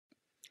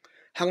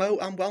Hello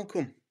and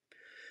welcome.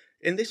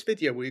 In this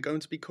video we are going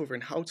to be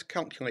covering how to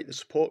calculate the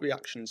support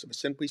reactions of a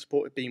simply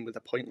supported beam with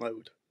a point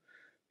load.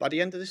 By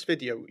the end of this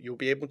video you'll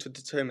be able to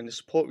determine the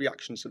support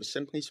reactions of a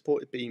simply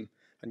supported beam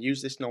and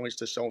use this knowledge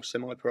to solve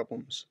similar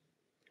problems.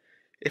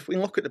 If we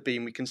look at the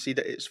beam we can see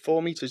that it is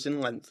 4 meters in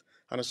length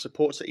and has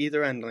supports at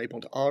either end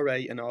labelled RA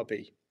and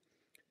RB.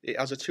 It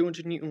has a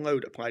 200 Newton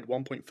load applied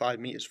 1.5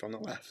 meters from the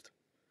left.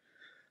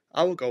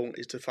 Our goal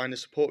is to find the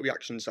support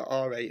reactions at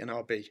RA and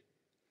RB.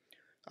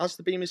 As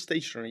the beam is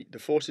stationary, the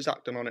forces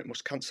acting on it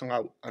must cancel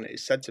out and it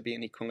is said to be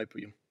in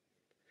equilibrium.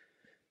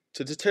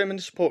 To determine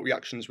the support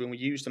reactions we will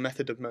use the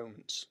method of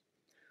moments.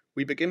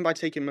 We begin by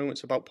taking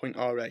moments about point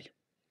RA.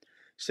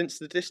 Since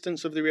the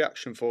distance of the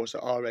reaction force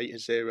at RA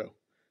is 0,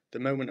 the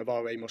moment of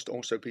RA must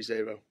also be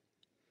 0.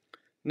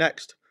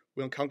 Next,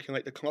 we'll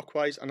calculate the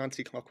clockwise and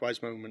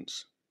anti-clockwise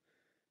moments.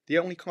 The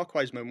only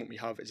clockwise moment we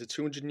have is a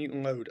 200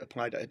 Newton load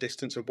applied at a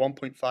distance of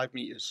 1.5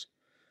 meters,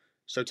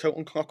 so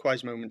total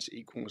clockwise moments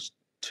equals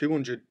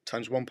 200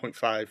 times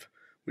 1.5,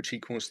 which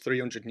equals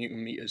 300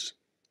 Newton meters.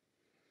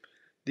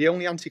 The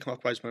only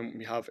anti-clockwise moment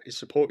we have is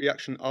support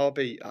reaction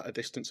RB at a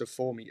distance of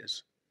 4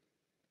 meters.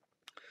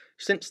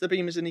 Since the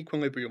beam is in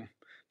equilibrium,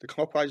 the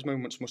clockwise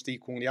moments must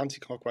equal the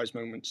anti-clockwise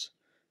moments.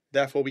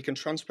 Therefore, we can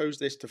transpose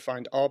this to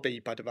find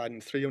RB by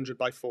dividing 300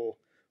 by 4,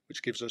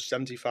 which gives us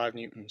 75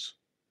 newtons.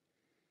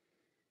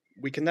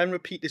 We can then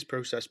repeat this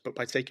process but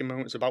by taking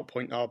moments about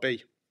point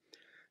RB.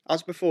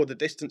 As before, the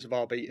distance of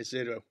RB is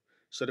 0,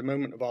 so the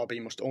moment of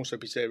RB must also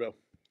be 0.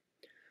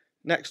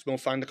 Next, we'll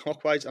find the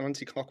clockwise and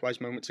anti-clockwise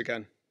moments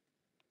again.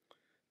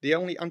 The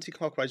only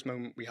anti-clockwise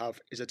moment we have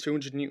is a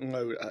 200 Newton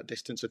load at a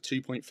distance of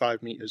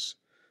 2.5 meters,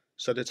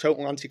 so the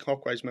total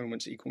anti-clockwise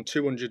moments equal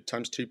 200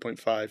 times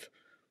 2.5,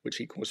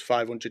 which equals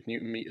 500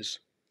 Newton meters.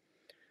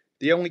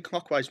 The only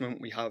clockwise moment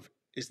we have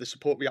is the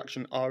support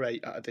reaction RA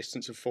at a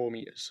distance of 4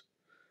 meters.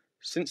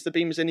 Since the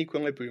beam is in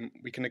equilibrium,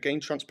 we can again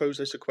transpose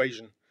this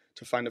equation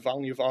to find the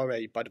value of RA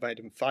by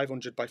dividing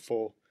 500 by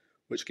 4,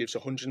 which gives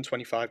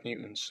 125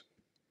 newtons.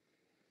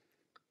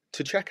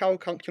 To check our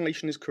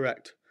calculation is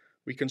correct,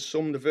 we can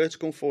sum the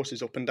vertical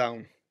forces up and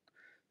down.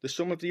 The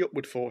sum of the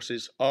upward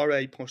forces,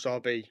 RA plus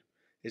RB,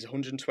 is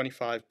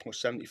 125 plus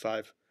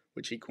 75,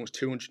 which equals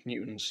 200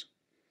 newtons.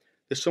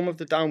 The sum of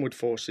the downward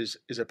forces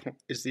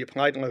is the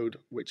applied load,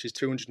 which is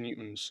 200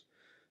 newtons.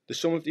 The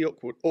sum of the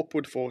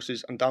upward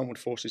forces and downward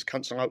forces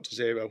cancel out to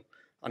 0,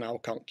 and our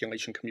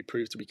calculation can be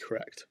proved to be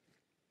correct.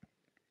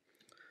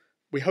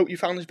 We hope you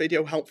found this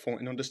video helpful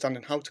in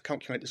understanding how to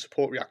calculate the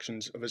support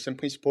reactions of a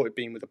simply supported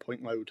beam with a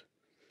point load.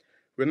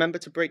 Remember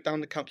to break down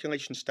the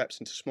calculation steps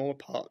into smaller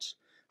parts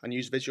and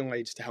use visual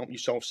aids to help you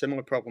solve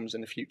similar problems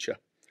in the future.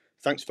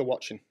 Thanks for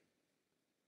watching.